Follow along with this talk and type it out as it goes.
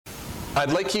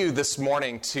I'd like you this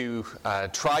morning to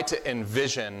try to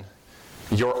envision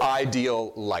your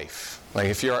ideal life. Like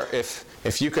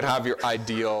if you could have your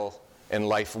ideal in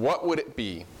life, what would it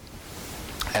be?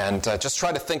 And just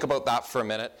try to think about that for a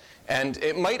minute. And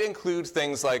it might include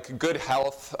things like good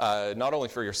health, not only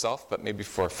for yourself, but maybe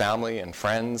for family and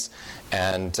friends.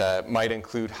 And might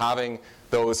include having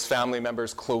those family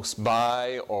members close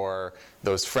by or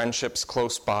those friendships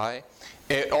close by.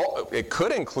 It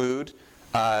could include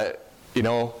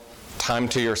time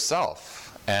to yourself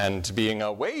and being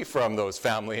away from those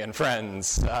family and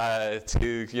friends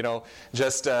to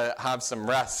just have some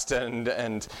rest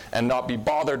and not be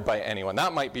bothered by anyone.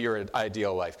 That might be your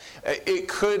ideal life. It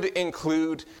could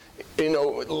include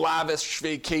lavish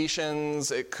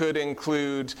vacations. It could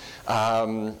include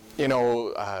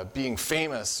being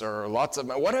famous or lots of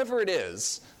whatever it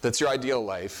is that's your ideal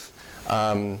life.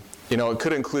 It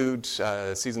could include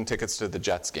season tickets to the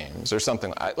Jets games or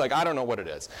something. I don't know what it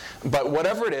is. But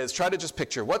whatever it is, try to just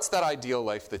picture, what's that ideal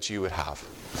life that you would have?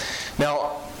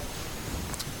 Now,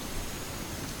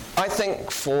 I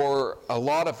think for a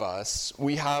lot of us,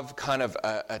 we have kind of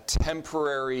a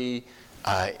temporary,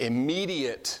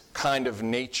 immediate kind of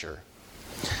nature.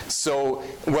 So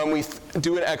when we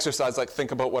do an exercise like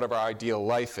think about what our ideal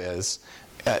life is,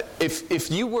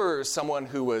 if you were someone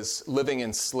who was living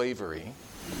in slavery,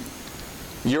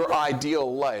 your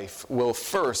ideal life will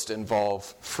first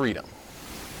involve freedom.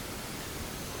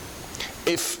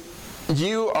 If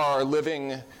you are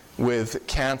living with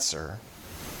cancer,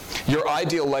 your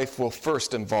ideal life will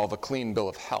first involve a clean bill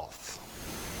of health.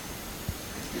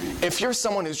 If you're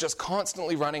someone who's just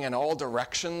constantly running in all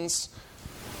directions,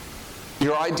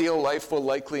 your ideal life will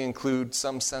likely include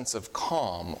some sense of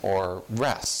calm or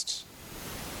rest.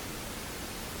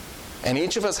 And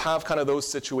each of us have kind of those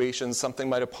situations. Something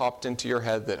might have popped into your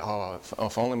head that,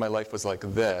 if only my life was like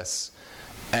this.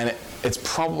 And it's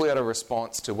probably out of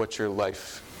response to what your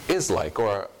life is like,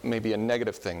 or maybe a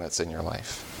negative thing that's in your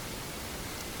life.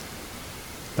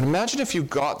 But imagine if you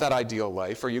got that ideal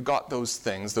life, or you got those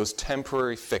things, those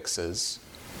temporary fixes.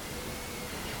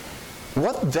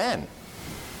 What then?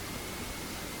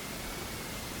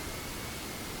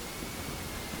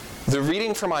 The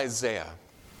reading from Isaiah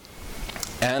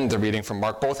and the reading from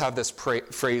Mark both have this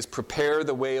phrase, prepare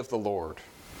the way of the Lord.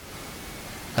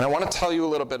 And I want to tell you a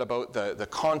little bit about the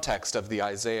context of the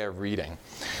Isaiah reading.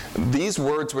 These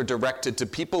words were directed to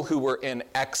people who were in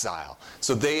exile.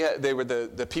 So they were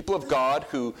the people of God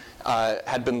who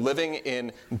had been living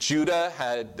in Judah,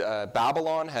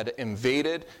 Babylon had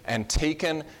invaded and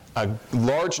taken a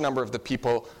large number of the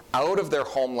people out of their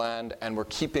homeland and were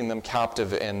keeping them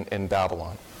captive in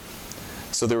Babylon.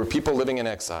 So there were people living in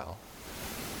exile.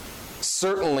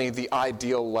 Certainly the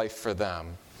ideal life for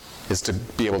them is to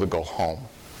be able to go home.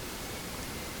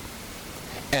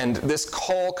 And this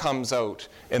call comes out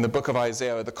in the book of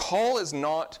Isaiah. The call is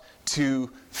not to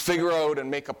figure out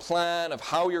and make a plan of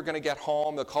how you're going to get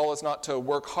home. The call is not to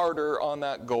work harder on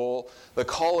that goal. The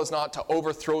call is not to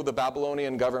overthrow the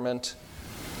Babylonian government.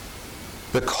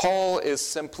 The call is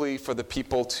simply for the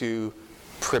people to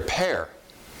prepare.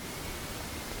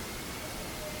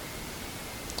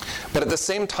 But at the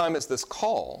same time as this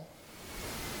call,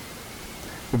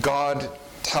 God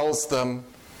tells them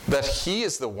that He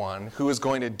is the one who is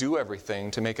going to do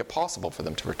everything to make it possible for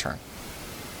them to return.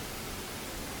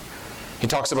 He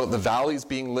talks about the valleys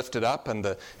being lifted up and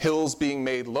the hills being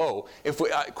made low.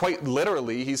 Quite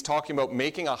literally, He's talking about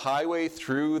making a highway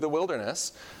through the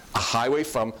wilderness, a highway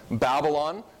from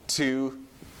Babylon to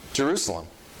Jerusalem,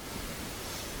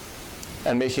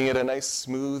 and making it a nice,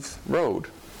 smooth road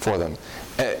for them.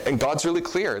 And God's really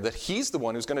clear that He's the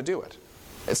one who's going to do it.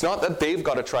 It's not that they've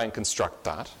got to try and construct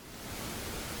that.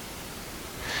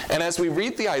 And as we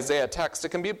read the Isaiah text, it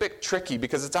can be a bit tricky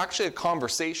because it's actually a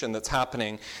conversation that's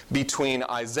happening between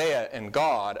Isaiah and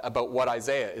God about what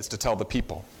Isaiah is to tell the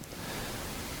people.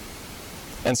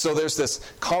 And so there's this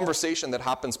conversation that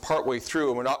happens partway through,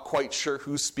 and we're not quite sure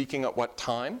who's speaking at what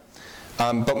time.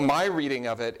 But my reading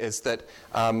of it is that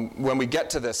when we get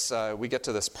to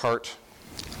this part.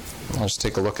 I'll just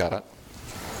take a look at it.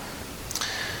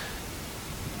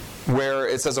 Where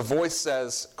it says, a voice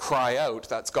says, cry out.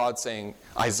 That's God saying,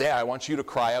 Isaiah, I want you to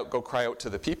cry out. Go cry out to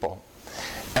the people.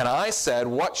 And I said,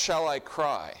 what shall I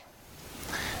cry?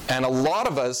 And a lot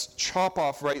of us chop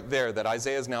off right there that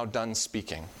Isaiah is now done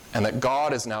speaking and that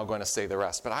God is now going to say the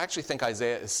rest. But I actually think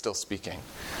Isaiah is still speaking.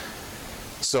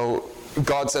 So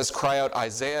God says, cry out.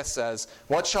 Isaiah says,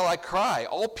 what shall I cry?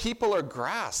 All people are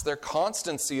grass. Their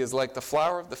constancy is like the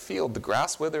flower of the field. The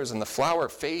grass withers and the flower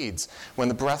fades when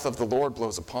the breath of the Lord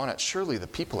blows upon it. Surely the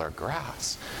people are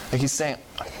grass. Like He's saying,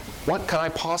 what can I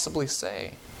possibly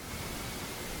say?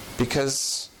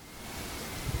 Because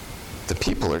the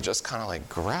people are just kind of like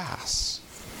grass.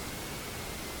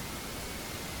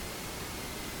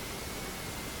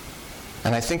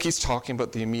 And I think he's talking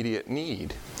about the immediate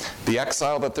need, the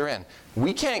exile that they're in.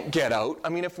 We can't get out. I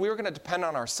mean, if we were going to depend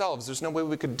on ourselves, there's no way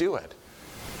we could do it.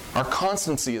 Our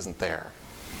constancy isn't there.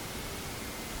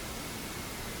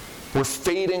 We're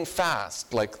fading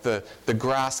fast, like the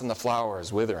grass and the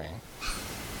flowers withering.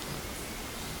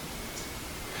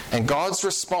 And God's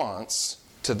response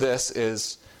to this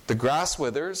is, the grass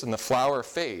withers and the flower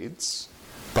fades,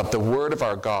 but the word of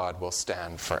our God will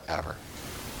stand forever.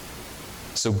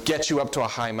 So get you up to a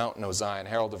high mountain, O Zion,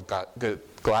 herald of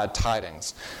glad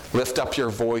tidings. Lift up your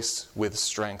voice with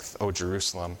strength, O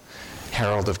Jerusalem,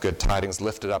 herald of good tidings.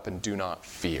 Lift it up and do not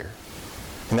fear.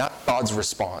 And that's God's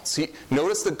response.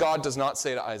 Notice that God does not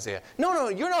say to Isaiah, no,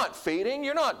 you're not fading.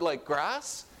 You're not like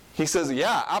grass. He says,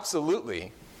 yeah,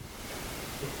 absolutely.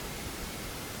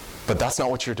 But that's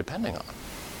not what you're depending on.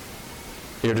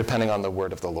 You're depending on the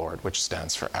word of the Lord, which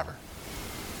stands forever.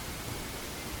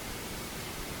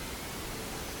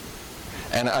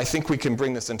 And I think we can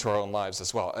bring this into our own lives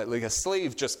as well. Like a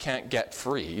slave just can't get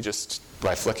free just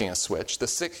by flicking a switch. The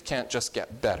sick can't just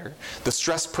get better. The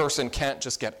stressed person can't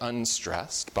just get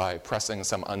unstressed by pressing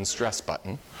some unstress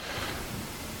button.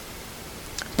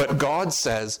 But God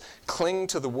says, cling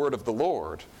to the word of the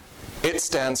Lord. It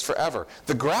stands forever.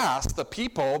 The grass, the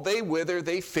people, they wither,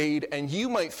 they fade, and you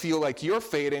might feel like you're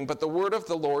fading, but the word of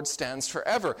the Lord stands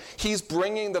forever. He's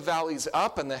bringing the valleys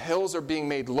up and the hills are being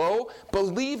made low.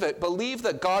 Believe it. Believe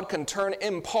that God can turn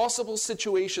impossible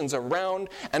situations around,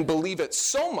 and believe it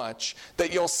so much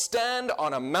that you'll stand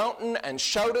on a mountain and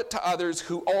shout it to others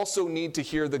who also need to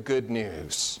hear the good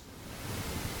news.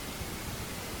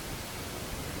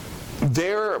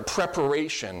 Their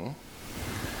preparation,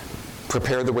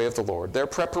 prepare the way of the Lord. Their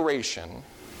preparation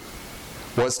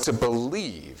was to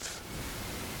believe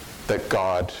that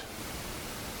God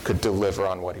could deliver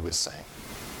on what he was saying.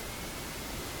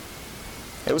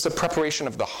 It was a preparation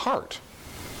of the heart.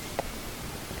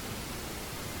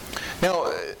 Now,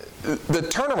 the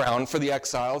turnaround for the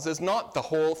exiles is not the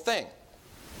whole thing.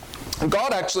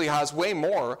 God actually has way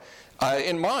more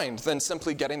in mind than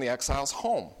simply getting the exiles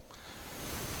home.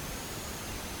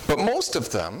 But most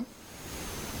of them,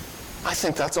 I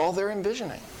think that's all they're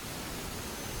envisioning.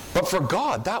 But for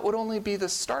God, that would only be the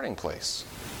starting place.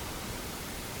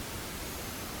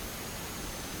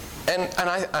 And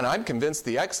I'm convinced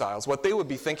the exiles, what they would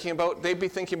be thinking about, they'd be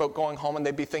thinking about going home, and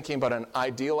they'd be thinking about an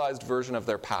idealized version of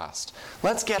their past.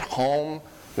 Let's get home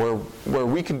where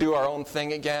we can do our own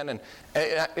thing again. And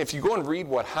if you go and read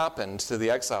what happened to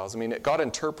the exiles, I mean, it got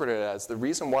interpreted as the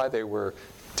reason why they were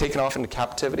taken off into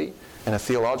captivity in a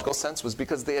theological sense was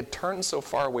because they had turned so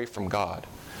far away from God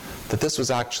that this was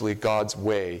actually God's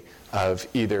way of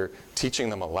either teaching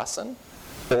them a lesson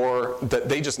or that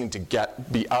they just need to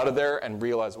be out of there and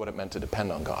realize what it meant to depend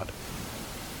on God.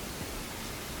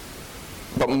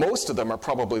 But most of them are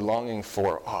probably longing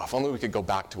for, if only we could go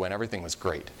back to when everything was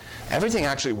great. Everything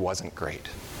actually wasn't great.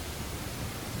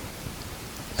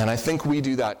 And I think we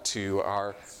do that to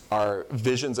our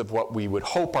visions of what we would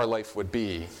hope our life would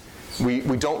be. We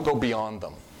don't go beyond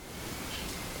them.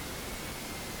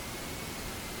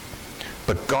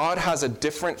 But God has a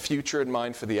different future in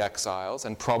mind for the exiles,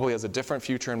 and probably has a different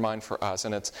future in mind for us.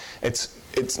 And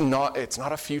it's not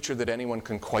a future that anyone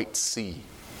can quite see.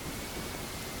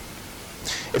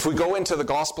 If we go into the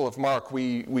Gospel of Mark,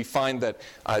 we find that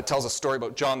it tells a story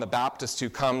about John the Baptist who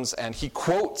comes and he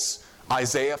quotes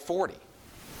Isaiah 40.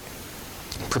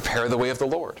 Prepare the way of the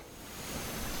Lord.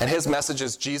 And his message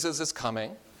is Jesus is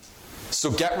coming, so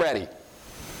get ready.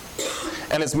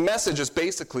 And his message is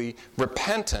basically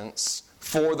repentance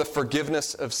for the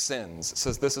forgiveness of sins. It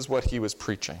says this is what he was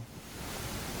preaching.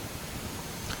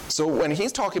 So when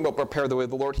he's talking about prepare the way of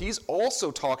the Lord, he's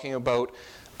also talking about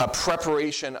a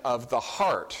preparation of the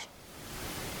heart.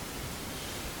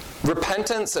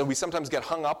 Repentance, and we sometimes get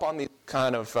hung up on these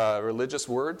kind of religious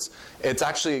words. It's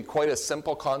actually quite a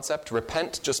simple concept.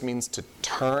 Repent just means to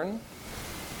turn.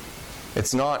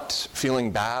 It's not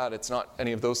feeling bad. It's not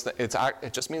any of those things.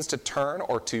 It just means to turn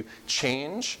or to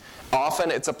change.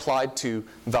 Often it's applied to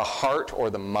the heart or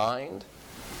the mind.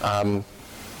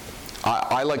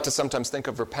 I like to sometimes think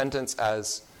of repentance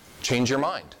as change your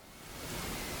mind.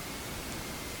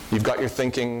 You've got your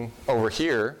thinking over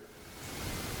here.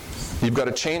 You've got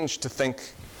to change to think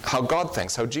how God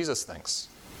thinks, how Jesus thinks.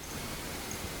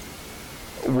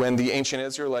 When the ancient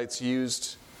Israelites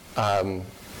used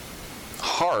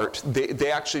heart,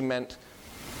 they actually meant,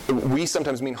 we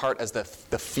sometimes mean heart as the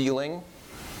feeling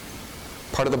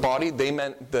part of the body. They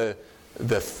meant the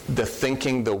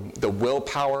thinking, the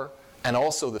willpower, and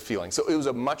also the feeling. So it was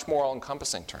a much more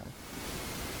all-encompassing term.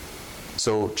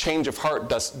 So change of heart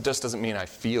just doesn't mean I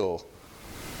feel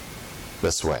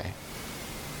this way.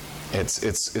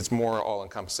 It's more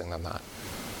all-encompassing than that.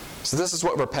 So this is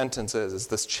what repentance is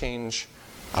this change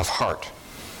of heart.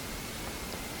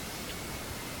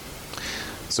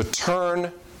 So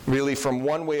turn really from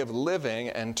one way of living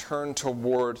and turn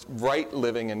toward right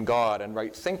living in God and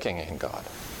right thinking in God.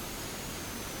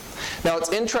 Now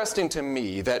it's interesting to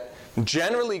me that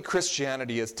generally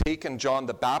Christianity has taken John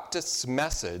the Baptist's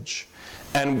message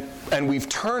and we've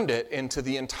turned it into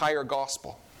the entire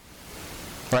gospel.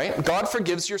 Right? God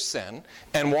forgives your sin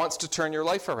and wants to turn your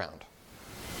life around.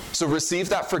 So receive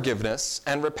that forgiveness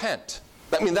and repent.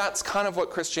 I mean, that's kind of what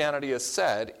Christianity has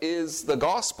said is the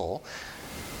gospel.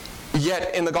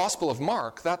 Yet in the Gospel of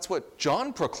Mark, that's what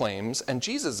John proclaims, and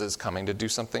Jesus is coming to do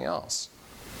something else.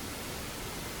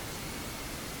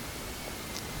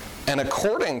 And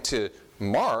according to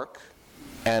Mark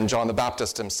and John the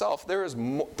Baptist himself, there's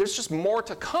just more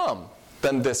to come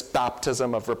than this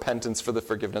baptism of repentance for the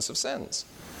forgiveness of sins.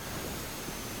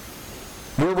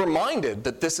 We're reminded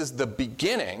that this is the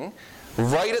beginning,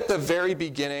 right at the very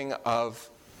beginning of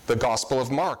the Gospel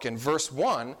of Mark. In verse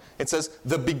 1, it says,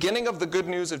 the beginning of the good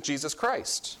news of Jesus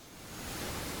Christ.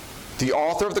 The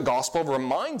author of the Gospel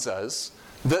reminds us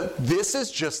that this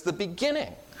is just the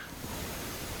beginning.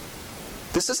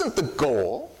 This isn't the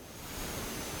goal.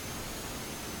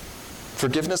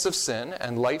 Forgiveness of sin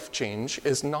and life change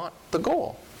is not the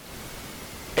goal.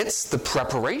 It's the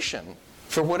preparation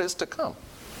for what is to come.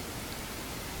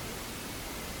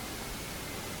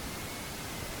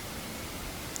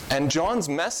 And John's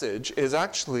message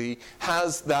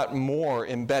has that more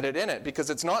embedded in it, because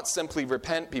it's not simply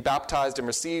repent, be baptized, and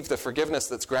receive the forgiveness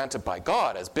that's granted by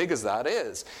God, as big as that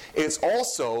is. It's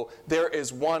also, there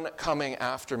is one coming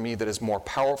after me that is more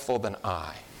powerful than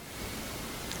I.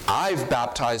 I've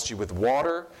baptized you with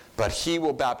water, but he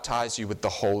will baptize you with the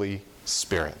Holy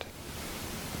Spirit.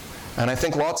 And I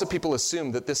think lots of people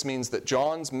assume that this means that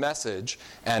John's message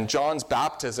and John's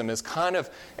baptism is kind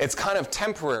of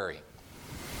temporary.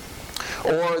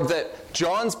 Or that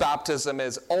John's baptism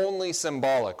is only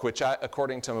symbolic, which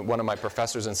according to one of my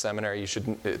professors in seminary,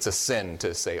 it's a sin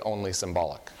to say only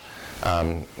symbolic.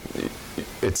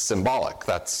 It's symbolic.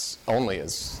 That's only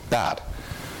is bad.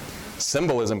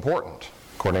 Symbol is important,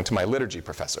 according to my liturgy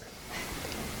professor.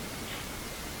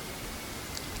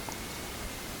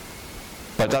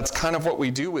 But that's kind of what we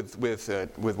do with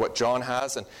what John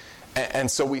has. And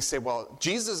so we say, well,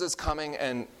 Jesus is coming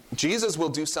and Jesus will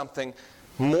do something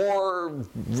more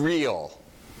real.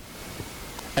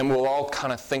 And we'll all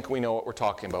kind of think we know what we're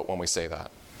talking about when we say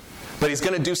that. But he's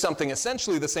going to do something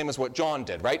essentially the same as what John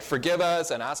did, right? Forgive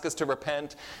us and ask us to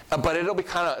repent. But it'll be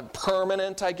kind of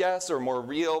permanent, I guess, or more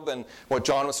real than what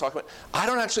John was talking about. I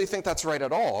don't actually think that's right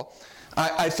at all.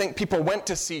 I think people went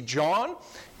to see John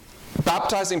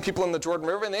baptizing people in the Jordan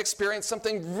River, and they experienced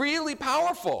something really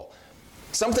powerful,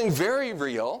 something very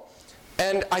real.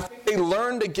 And I think they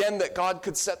learned again that God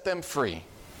could set them free.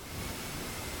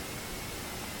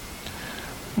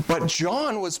 But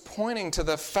John was pointing to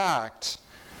the fact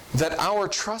that our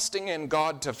trusting in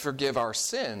God to forgive our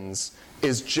sins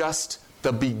is just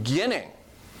the beginning.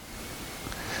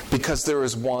 Because there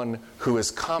is one who is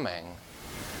coming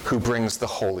who brings the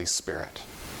Holy Spirit.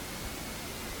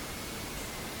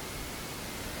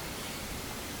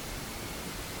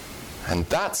 And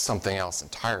that's something else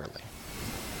entirely.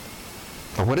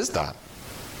 But what is that?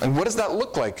 And what does that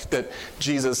look like, that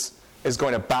Jesus is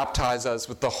going to baptize us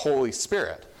with the Holy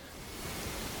Spirit?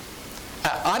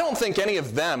 I don't think any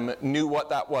of them knew what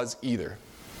that was either.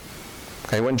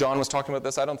 Okay, when John was talking about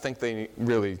this, I don't think they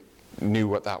really knew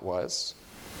what that was.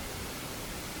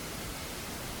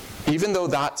 Even though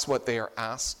that's what they are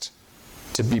asked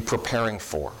to be preparing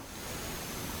for.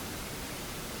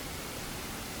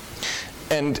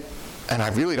 And I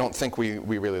really don't think we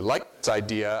really like this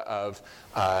idea of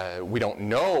we don't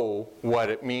know what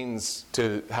it means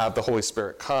to have the Holy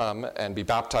Spirit come and be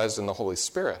baptized in the Holy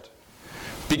Spirit.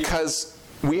 Because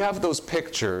we have those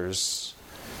pictures,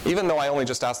 even though I only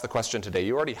just asked the question today,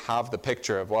 you already have the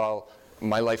picture of, well,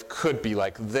 my life could be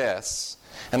like this.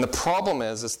 And the problem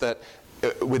is that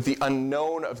with the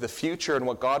unknown of the future and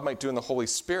what God might do in the Holy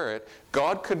Spirit,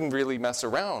 God couldn't really mess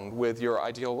around with your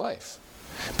ideal life.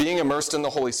 Being immersed in the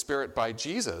Holy Spirit by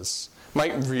Jesus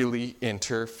might really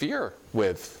interfere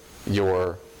with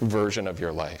your version of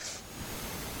your life.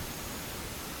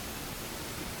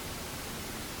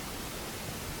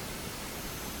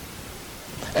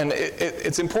 And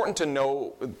it's important to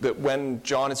know that when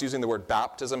John is using the word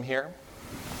baptism here,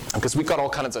 because we've got all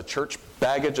kinds of church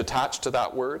baggage attached to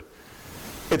that word.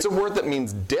 It's a word that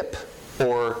means dip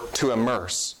or to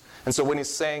immerse. And so when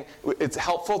he's saying, it's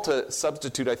helpful to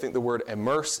substitute, I think, the word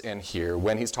immerse in here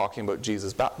when he's talking about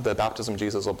Jesus, the baptism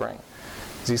Jesus will bring.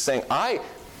 He's saying, I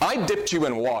dipped you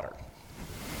in water.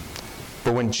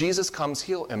 But when Jesus comes,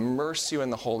 he'll immerse you in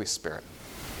the Holy Spirit.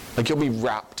 Like you'll be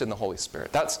wrapped in the Holy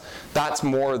Spirit. That's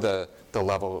more the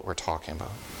level that we're talking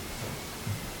about.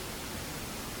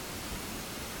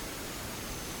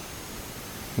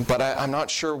 But I'm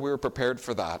not sure we're prepared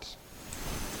for that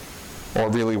or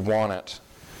really want it,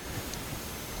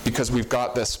 because we've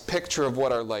got this picture of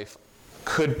what our life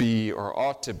could be or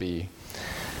ought to be,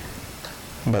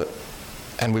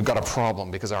 and we've got a problem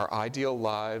because our ideal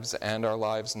lives and our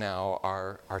lives now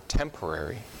are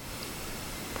temporary.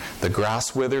 The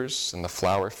grass withers and the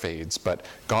flower fades, but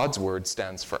God's word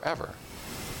stands forever.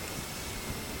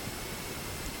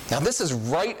 Now this is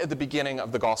right at the beginning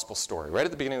of the gospel story, right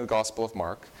at the beginning of the Gospel of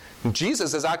Mark. And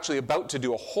Jesus is actually about to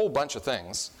do a whole bunch of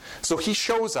things. So he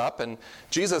shows up and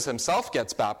Jesus himself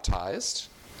gets baptized.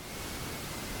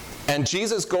 And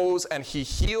Jesus goes and he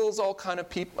heals all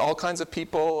kinds of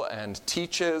people and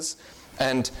teaches.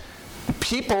 And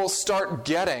people start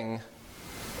getting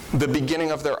the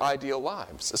beginning of their ideal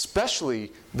lives,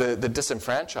 especially the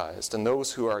disenfranchised and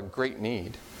those who are in great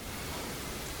need.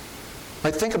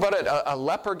 Like, think about it. A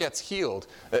leper gets healed.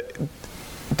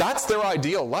 That's their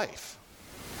ideal life.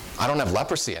 I don't have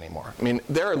leprosy anymore. I mean,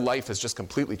 their life has just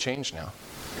completely changed now.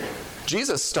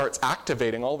 Jesus starts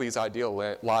activating all these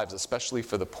ideal lives, especially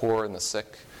for the poor and the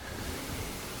sick.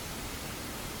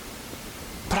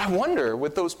 But I wonder,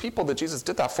 with those people that Jesus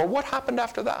did that for, what happened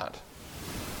after that?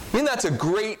 I mean, that's a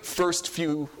great first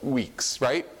few weeks,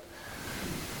 right?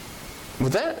 Well,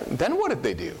 then what did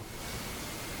they do?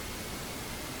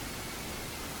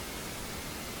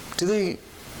 Do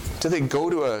they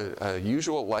go to a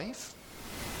usual life?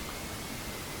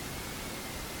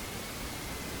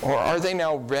 Or are they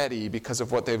now ready, because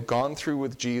of what they've gone through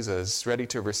with Jesus, ready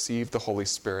to receive the Holy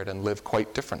Spirit and live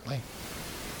quite differently?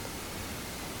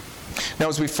 Now,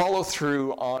 as we follow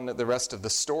through on the rest of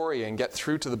the story and get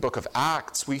through to the book of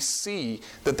Acts, we see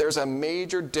that there's a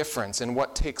major difference in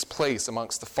what takes place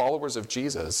amongst the followers of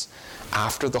Jesus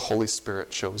after the Holy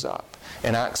Spirit shows up.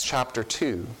 In Acts chapter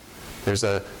 2, there's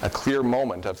a clear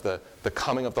moment of the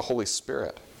coming of the Holy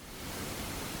Spirit.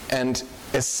 And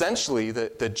essentially,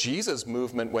 the Jesus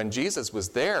movement, when Jesus was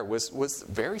there, was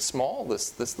very small,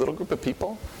 this little group of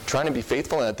people trying to be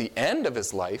faithful. And at the end of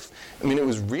his life, I mean, it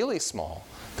was really small.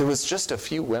 There was just a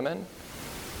few women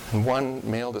and one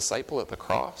male disciple at the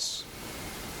cross.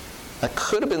 That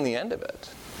could have been the end of it.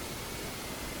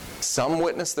 Some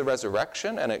witnessed the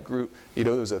resurrection, and it grew,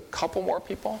 there was a couple more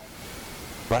people.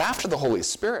 But after the Holy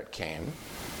Spirit came,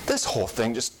 this whole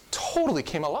thing just totally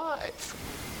came alive.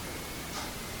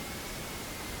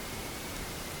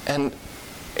 And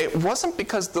it wasn't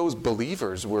because those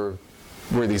believers were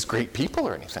these great people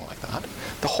or anything like that.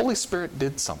 The Holy Spirit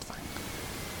did something.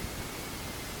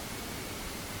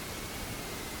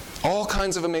 All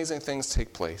kinds of amazing things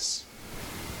take place.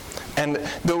 And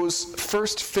those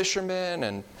first fishermen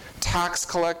and tax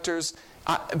collectors,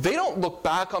 they don't look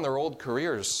back on their old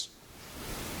careers.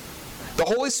 The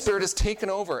Holy Spirit has taken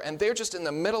over, and they're just in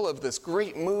the middle of this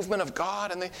great movement of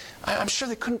God, and I'm sure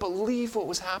they couldn't believe what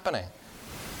was happening.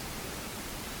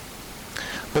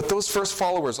 But those first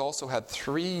followers also had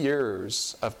 3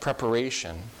 years of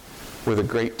preparation with a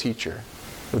great teacher,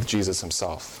 with Jesus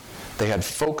himself. They had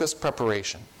focused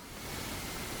preparation.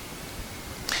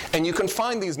 And you can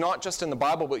find these not just in the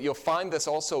Bible, but you'll find this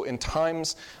also in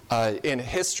times in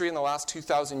history in the last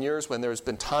 2,000 years when there's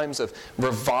been times of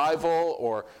revival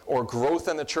or growth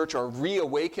in the church or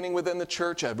reawakening within the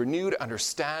church, a renewed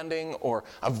understanding or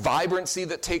a vibrancy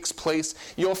that takes place.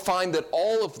 You'll find that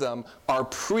all of them are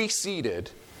preceded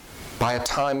by a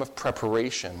time of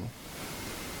preparation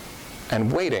and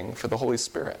waiting for the Holy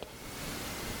Spirit.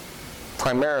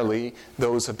 Primarily,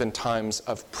 those have been times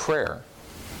of prayer.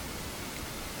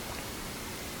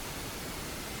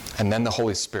 And then the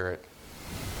Holy Spirit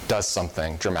does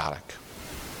something dramatic.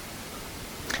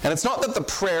 And it's not that the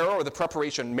prayer or the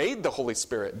preparation made the Holy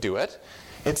Spirit do it.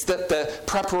 It's that the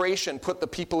preparation put the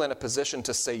people in a position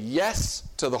to say yes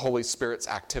to the Holy Spirit's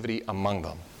activity among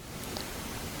them.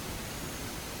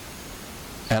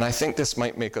 And I think this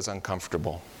might make us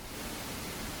uncomfortable,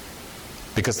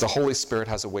 because the Holy Spirit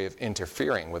has a way of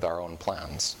interfering with our own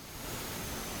plans.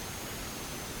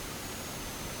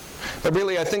 But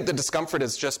really, I think the discomfort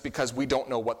is just because we don't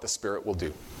know what the Spirit will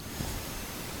do.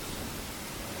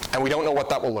 And we don't know what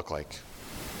that will look like.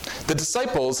 The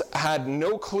disciples had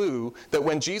no clue that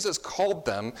when Jesus called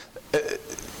them,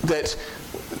 that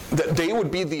they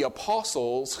would be the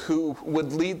apostles who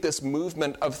would lead this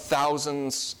movement of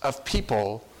thousands of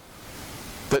people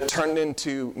that turned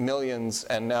into millions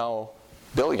and now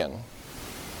billion.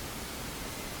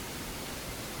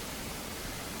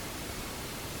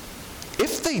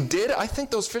 If they did, I think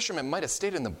those fishermen might have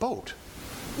stayed in the boat.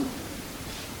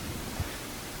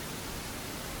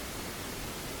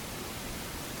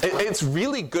 It's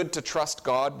really good to trust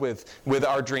God with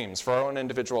our dreams, for our own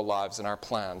individual lives and our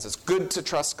plans. It's good to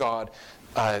trust God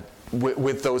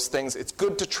with those things. It's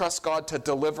good to trust God to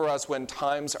deliver us when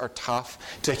times are tough,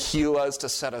 to heal us, to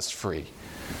set us free.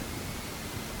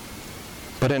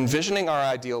 But envisioning our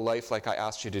ideal life like I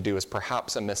asked you to do is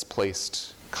perhaps a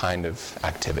misplaced kind of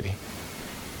activity.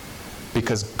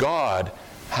 Because God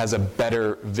has a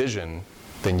better vision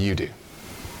than you do.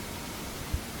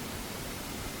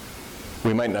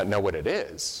 We might not know what it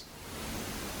is,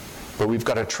 but we've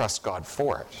got to trust God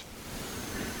for it.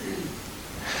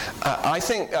 I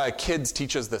think kids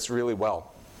teach us this really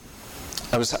well.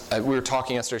 We were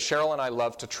talking yesterday. Cheryl and I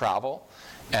love to travel,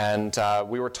 and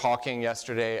we were talking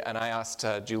yesterday, and I asked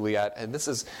Juliet, and this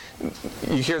is,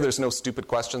 you hear there's no stupid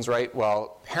questions, right?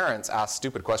 Well, parents ask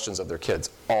stupid questions of their kids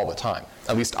all the time.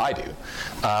 At least I do.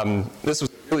 This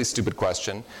was a really stupid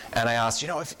question, and I asked,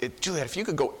 Juliet, if you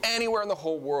could go anywhere in the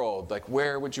whole world, like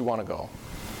where would you want to go?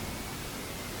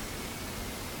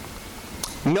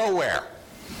 Nowhere.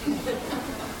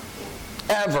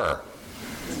 Ever.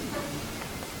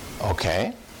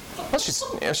 Okay. Well, she's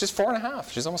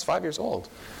 4.5. She's almost 5 years old.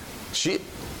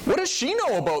 What does she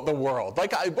know about the world?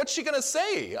 Like, what's she going to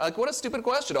say? Like, what a stupid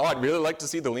question. Oh, I'd really like to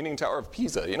see the Leaning Tower of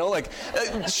Pisa.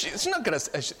 She's not going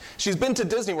to. She's been to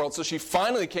Disney World, so she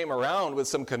finally came around with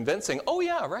some convincing. Oh,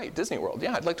 yeah, right, Disney World.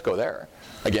 Yeah, I'd like to go there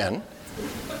again.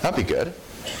 That'd be good.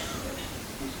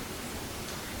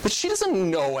 But she doesn't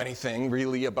know anything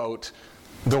really about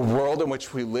the world in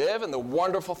which we live and the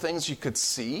wonderful things you could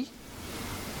see.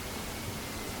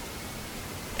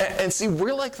 And see,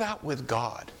 we're like that with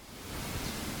God,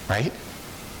 right?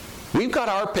 We've got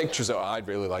our pictures of, I'd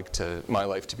really like my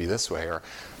life to be this way, or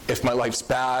if my life's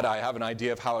bad, I have an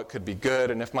idea of how it could be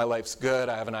good, and if my life's good,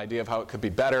 I have an idea of how it could be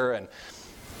better, and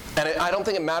I don't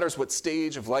think it matters what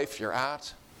stage of life you're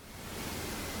at.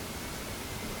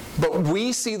 But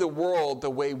we see the world the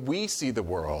way we see the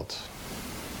world,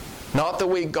 not the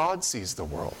way God sees the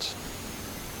world.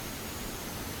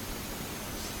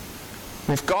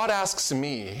 If God asks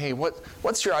me, hey,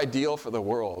 what's your ideal for the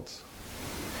world?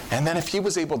 And then if he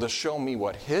was able to show me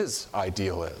what his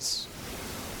ideal is,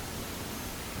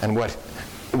 and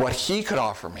what he could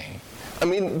offer me, I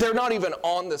mean, they're not even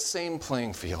on the same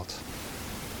playing field,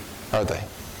 are they?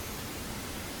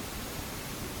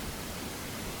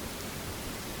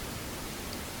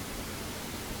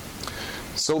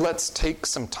 So let's take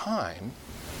some time,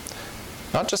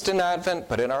 not just in Advent,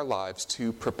 but in our lives,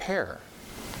 to prepare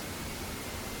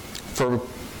for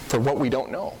what we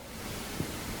don't know.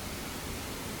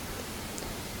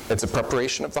 It's a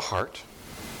preparation of the heart,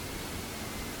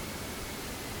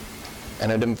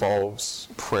 and it involves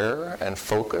prayer and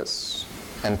focus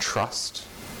and trust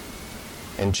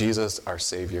in Jesus, our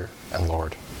Savior and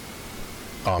Lord.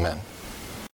 Amen.